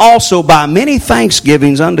abundant also by many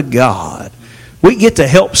thanksgivings unto God. We get to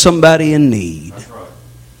help somebody in need.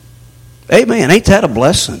 Amen. Ain't that a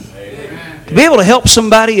blessing? Amen. To be able to help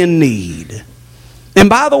somebody in need. And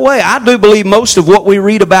by the way, I do believe most of what we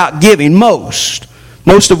read about giving, most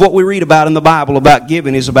of what we read about in the Bible about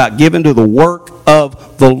giving is about giving to the work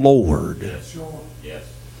of the Lord. Yes.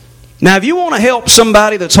 Yes. Now, if you want to help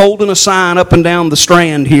somebody that's holding a sign up and down the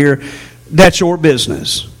strand here, that's your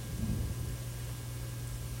business.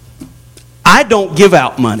 I don't give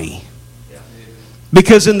out money.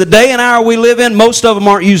 Because in the day and hour we live in, most of them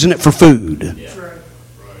aren't using it for food. Yeah.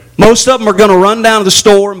 Most of them are going to run down to the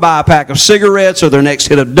store and buy a pack of cigarettes or their next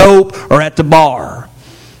hit of dope or at the bar.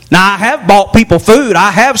 Now, I have bought people food. I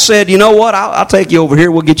have said, you know what, I'll take you over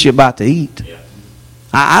here. We'll get you a bite to eat. Yeah.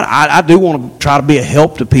 I do want to try to be a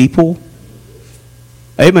help to people.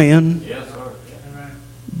 Amen. Yes, sir.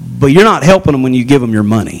 But you're not helping them when you give them your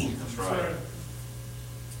money.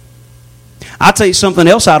 I'll tell you something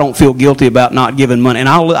else I don't feel guilty about not giving money. And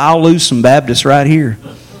I'll lose some Baptists right here.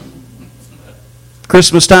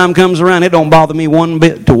 Christmas time comes around, it don't bother me one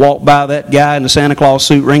bit to walk by that guy in the Santa Claus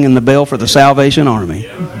suit ringing the bell for the Salvation Army.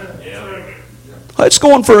 It's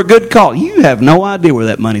going for a good cause. You have no idea where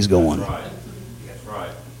that money's going.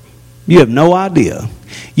 You have no idea.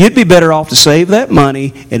 You'd be better off to save that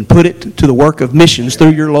money and put it to the work of missions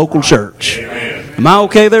through your local church. Amen. Am I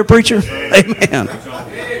okay there, preacher? Amen.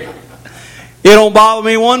 It don't bother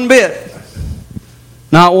me one bit.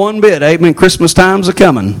 Not one bit. Amen. Christmas time's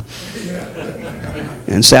a-coming.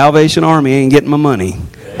 And Salvation Army ain't getting my money.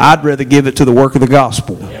 I'd rather give it to the work of the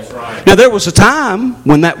gospel. Now, there was a time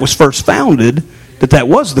when that was first founded that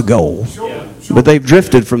was the goal. But they've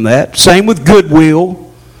drifted from that. Same with Goodwill.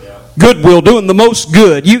 Goodwill, doing the most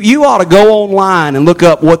good. You ought to go online and look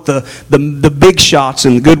up what the big shots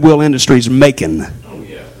in the Goodwill Industries are making.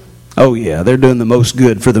 Oh yeah, they're doing the most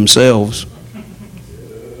good for themselves.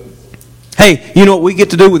 Hey, you know what we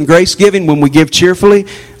get to do with grace giving when we give cheerfully?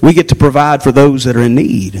 We get to provide for those that are in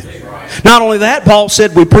need. Not only that, Paul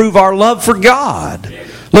said we prove our love for God.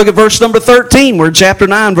 Look at verse number 13. We're in chapter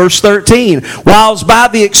 9, verse 13. Whilst by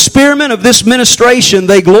the experiment of this ministration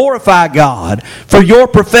they glorify God for your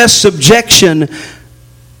professed subjection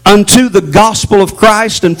unto the gospel of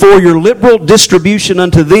Christ and for your liberal distribution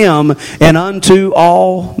unto them and unto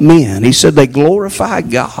all men. He said they glorify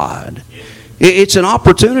God. It's an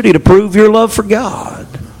opportunity to prove your love for God.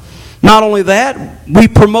 Not only that, we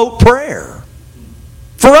promote prayer.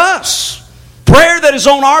 For us. Prayer that is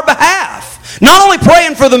on our behalf. Not only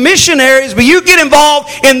praying for the missionaries, but you get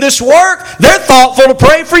involved in this work, they're thoughtful to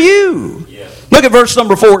pray for you. Look at verse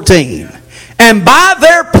number 14. And by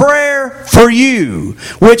their prayer for you,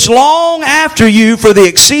 which long after you for the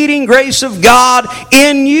exceeding grace of God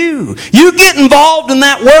in you. You get involved in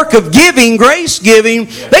that work of giving, grace giving,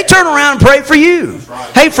 they turn around and pray for you.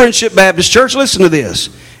 Hey, Friendship Baptist Church, listen to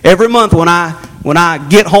this. Every month when I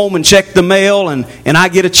get home and check the mail and I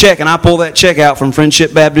get a check and I pull that check out from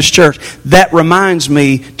Friendship Baptist Church, that reminds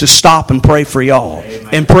me to stop and pray for y'all. Amen.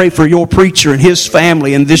 And pray for your preacher and his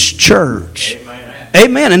family and this church. Amen.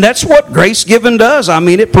 Amen. And that's what grace giving does. I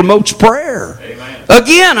mean, it promotes prayer. Amen.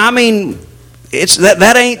 Again, I mean, it's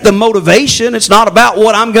that ain't the motivation. It's not about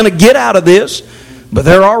what I'm going to get out of this. But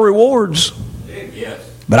there are rewards. Yes.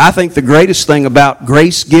 But I think the greatest thing about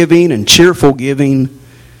grace giving and cheerful giving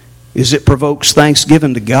is it provokes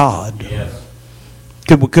thanksgiving to God. Yes.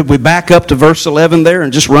 Could we back up to verse 11 there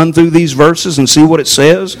and just run through these verses and see what it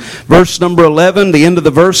says? Verse number 11, the end of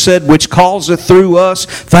the verse said, which causeth through us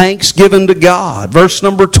thanksgiving to God. Verse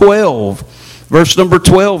number 12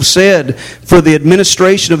 said, for the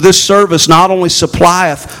administration of this service not only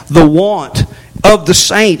supplieth the want of the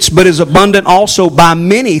saints, but is abundant also by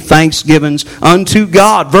many thanksgivings unto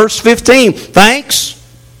God. Verse 15, thanks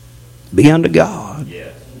be unto God.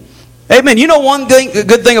 Amen. You know one thing, a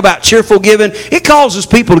good thing about cheerful giving? It causes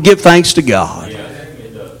people to give thanks to God.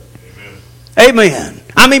 Amen.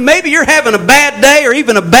 I mean, maybe you're having a bad day or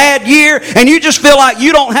even a bad year and you just feel like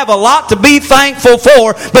you don't have a lot to be thankful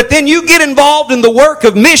for, but then you get involved in the work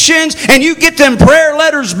of missions and you get them prayer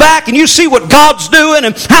letters back and you see what God's doing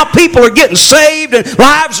and how people are getting saved and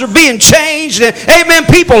lives are being changed and, amen,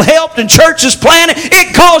 people helped and churches planted.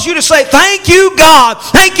 It calls you to say, thank you, God.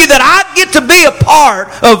 Thank you that I get to be a part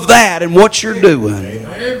of that and what you're doing.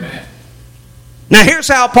 Amen. Now here's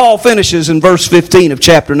how Paul finishes in verse 15 of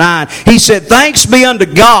chapter 9. He said, thanks be unto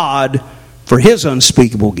God for His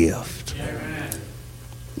unspeakable gift. Amen.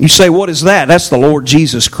 You say, what is that? That's the Lord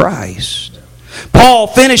Jesus Christ. Paul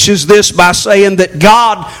finishes this by saying that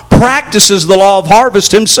God practices the law of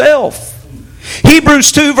harvest Himself.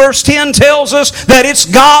 Hebrews 2 verse 10 tells us that it's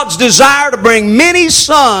God's desire to bring many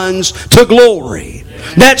sons to glory.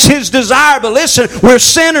 That's His desire. But listen, we're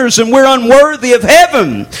sinners and we're unworthy of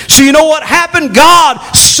heaven. So you know what happened? God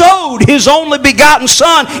sowed His only begotten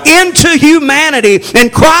Son into humanity.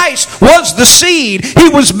 And Christ was the seed. He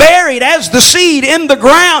was buried as the seed in the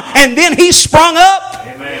ground. And then He sprung up.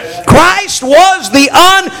 Amen. Christ was the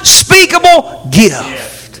unspeakable gift.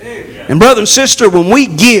 Yes. And brother and sister, when we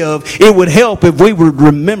give, it would help if we would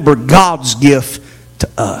remember God's gift to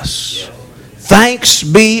us. Thanks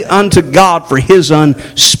be unto God for His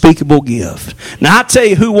unspeakable gift. Now I tell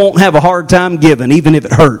you who won't have a hard time giving, even if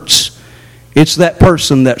it hurts. It's that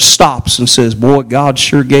person that stops and says, boy, God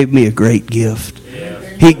sure gave me a great gift.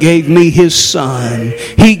 He gave me His Son.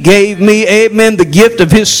 He gave me, amen, the gift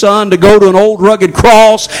of His Son to go to an old rugged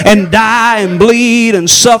cross and die and bleed and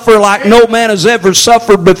suffer like no man has ever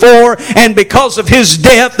suffered before. And because of His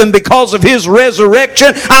death and because of His resurrection,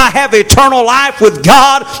 I have eternal life with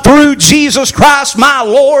God through Jesus Christ my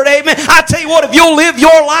Lord. Amen. I tell you what, if you'll live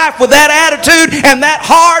your life with that attitude and that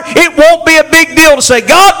heart, it won't be a big deal to say,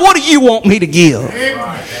 God, what do you want me to give?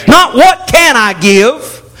 Not what can I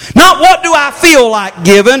give? Not what do I feel like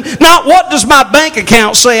giving. Not what does my bank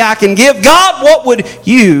account say I can give. God, what would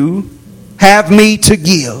you have me to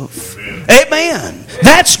give? Amen.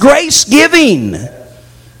 That's grace giving.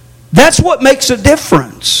 That's what makes a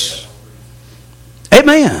difference.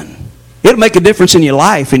 Amen. It'll make a difference in your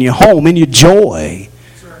life, in your home, in your joy.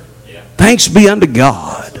 Thanks be unto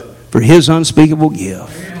God for His unspeakable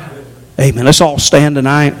gift. Amen. Let's all stand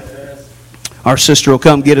tonight. Our sister will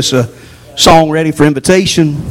come get us a song ready for invitation.